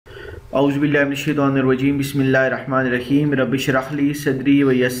औज़ुबिल्लाहिमिनश्शैतानिर्रजीम बिस्मिल्लाहिर्रहमानिर्रहीम रब्बिश्रह ली सदरी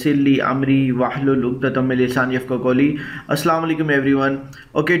व यस्सिर ली अमरी वाहलुल उक़दतम मिन लिसानी यफ़क़हू क़ौली। अस्सलाम वालेकुम everyone.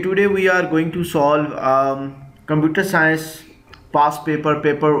 Okay, today we are going to solve computer science past paper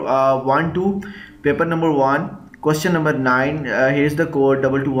 1 2 paper number 1 question number 9. Here's the code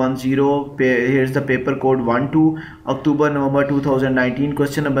 2210. Here's the paper code 12 October November 2019,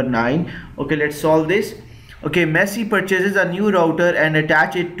 question number 9. Okay, let's solve this. Okay, Messi purchases a new router and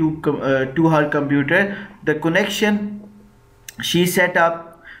attach it to her computer. The connection she set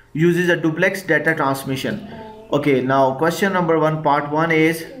up uses a duplex data transmission. Okay, now question number 1 part 1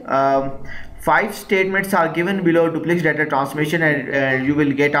 is 5 statements are given below duplex data transmission, and you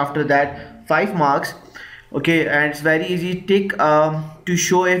will get after that 5 marks. Okay, and it's very easy. Tick to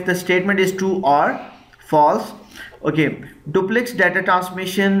show if the statement is true or false. Okay, duplex data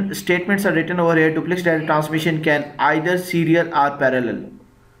transmission statements are written over here. Duplex data transmission can either serial or parallel.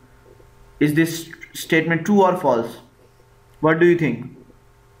 Is this statement true or false? What do you think?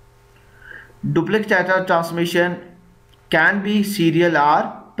 Duplex data transmission can be serial or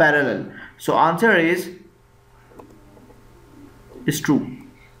parallel. So answer is true.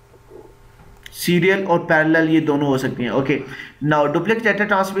 Serial or parallel ये दोनों हो सकती हैं. Okay, now duplex data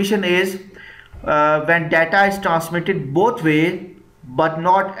transmission is when data is transmitted both ways but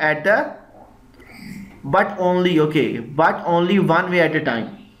not at the but only one way at a time.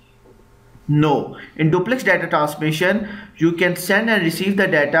 No, in duplex data transmission you can send and receive the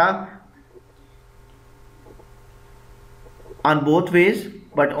data on both ways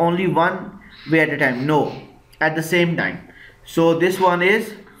but only one way at a time. No, at the same time. So this one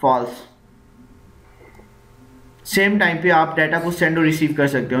is false. Same time पे आप data को send और receive कर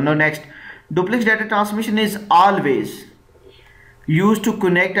सकते हो. Now next, duplex data transmission is always used to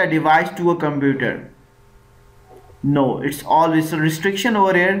connect a device to a computer. No, it's always a restriction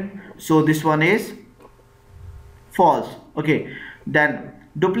over here. So this one is false. Okay, then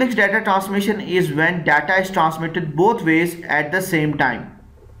duplex data transmission is when data is transmitted both ways at the same time.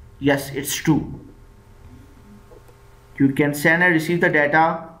 Yes, it's true. You can send and receive the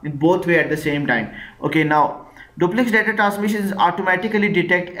data in both ways at the same time. Okay, now duplex data transmissions automatically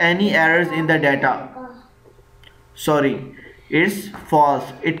detect any errors in the data. Sorry, it's false.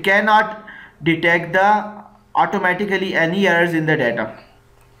 It cannot detect the automatically any errors in the data.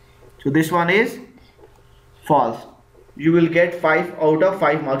 So this one is false. You will get 5 out of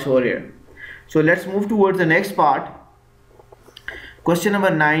 5 marks over here. So let's move towards the next part. Question number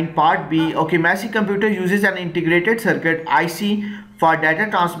 9 part B. Okay, Messi computer uses an integrated circuit IC for data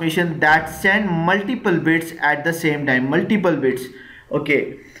transmission that send multiple bits at the same time. Multiple bits.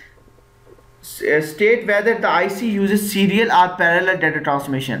 Okay, state whether the IC uses serial or parallel data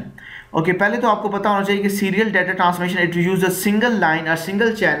transmission. Okay, पहले तो आपको पता होना चाहिए कि serial data transmission it uses a single line or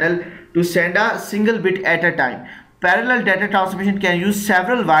single channel to send a single bit at a time. Parallel data transmission can use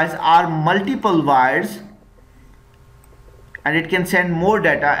several wires or multiple wires, and it can send more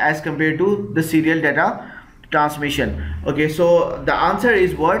data as compared to the serial data transmission. Okay, so the answer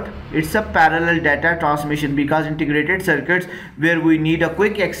is what? It's a parallel data transmission, because integrated circuits where we need a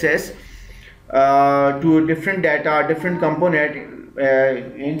quick access to different data, different component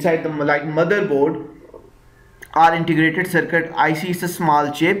inside the like motherboard or integrated circuit IC is a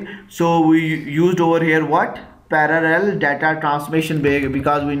small chip. So we used over here what? Parallel data transmission,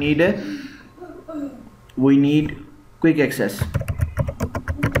 because we need quick access.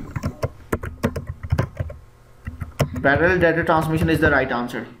 Parallel data transmission is the right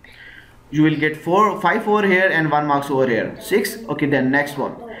answer. You will get 5 over here and 1 marks over here. 6. Okay, then next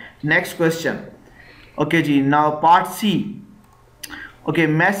one. Next question. Okay, ji, now part C. Okay,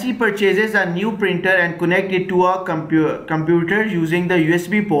 Messi purchases a new printer and connect it to a computer using the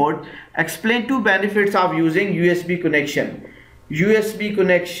USB port. Explain 2 benefits of using USB connection. USB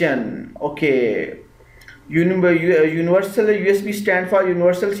connection. Okay. Universal USB stand for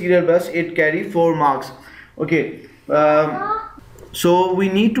universal serial bus. It carry 4 marks. Okay, so we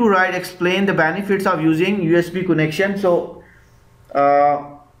need to explain the benefits of using USB connection. So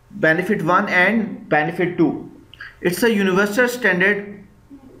benefit 1 and benefit 2. It's a universal standard.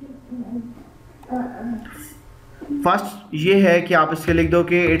 First ये है कि आप इसके लिख दो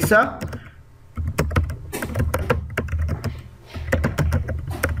कि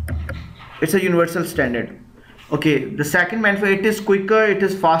it's a universal standard. Okay, the second benefit, it is quicker, it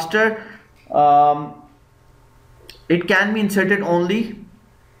is faster. It can be inserted only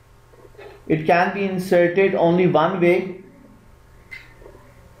one way.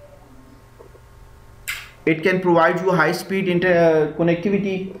 It can provide you high speed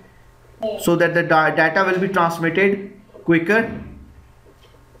connectivity so that the data will be transmitted quicker.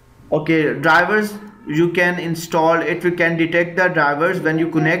 Okay, drivers you can install it. We can detect the drivers when you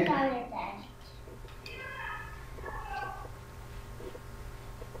connect.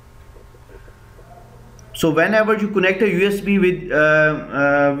 So whenever you connect a USB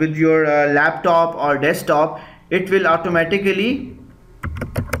with your laptop or desktop, it will automatically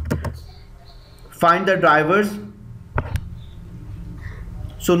find the drivers.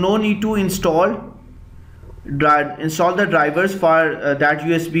 So no need to install the drivers for that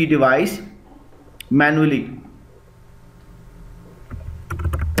USB device manually.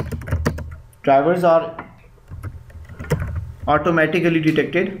 Drivers are automatically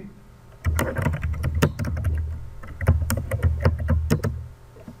detected.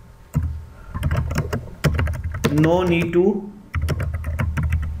 No need to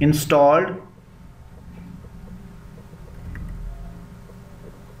install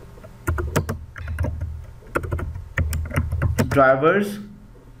drivers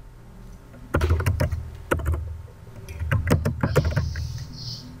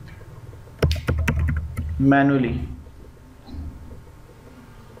manually.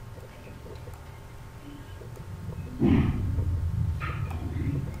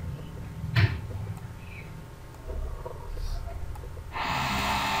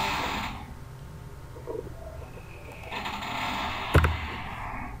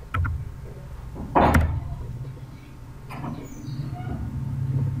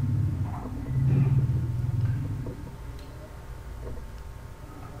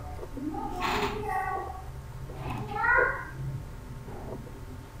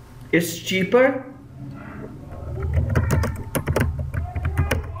 It's cheaper.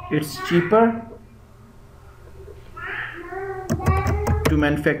 It's cheaper to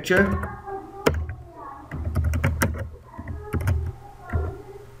manufacture.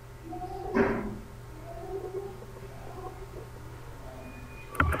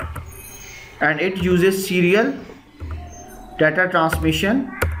 And it uses serial data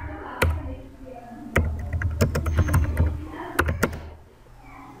transmission.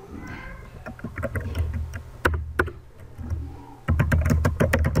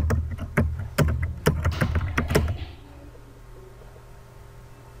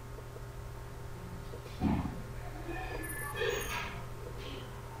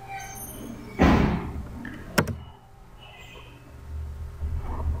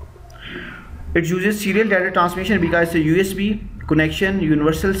 It uses serial data transmission because it's a USB connection,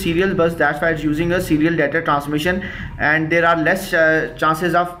 universal serial bus. That's why it's using a serial data transmission, and there are less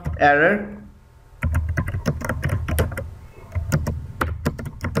chances of error.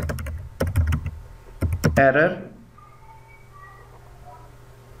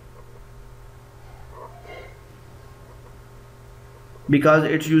 Because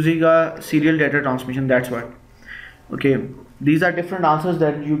it's using a serial data transmission. That's why. Okay, these are different answers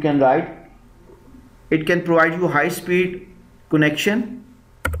that you can write. It can provide you high speed connection.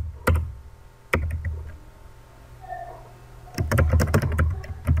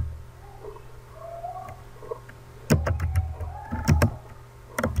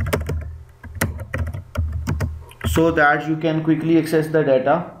 So that you can quickly access the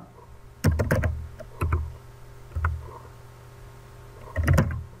data.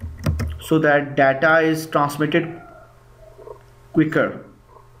 So that data is transmitted quicker.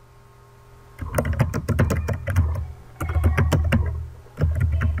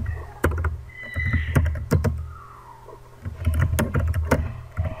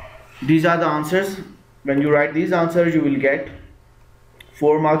 These are the answers. When you write these answers, you will get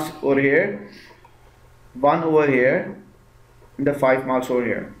 4 marks over here, 1 over here, and the 5 marks over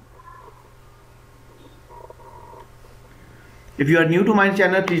here. If you are new to my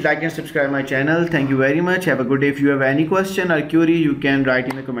channel, please like and subscribe my channel. Thank you very much. Have a good day. If you have any question or query, you can write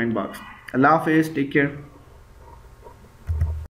in the comment box. Allah Hafiz. Take care.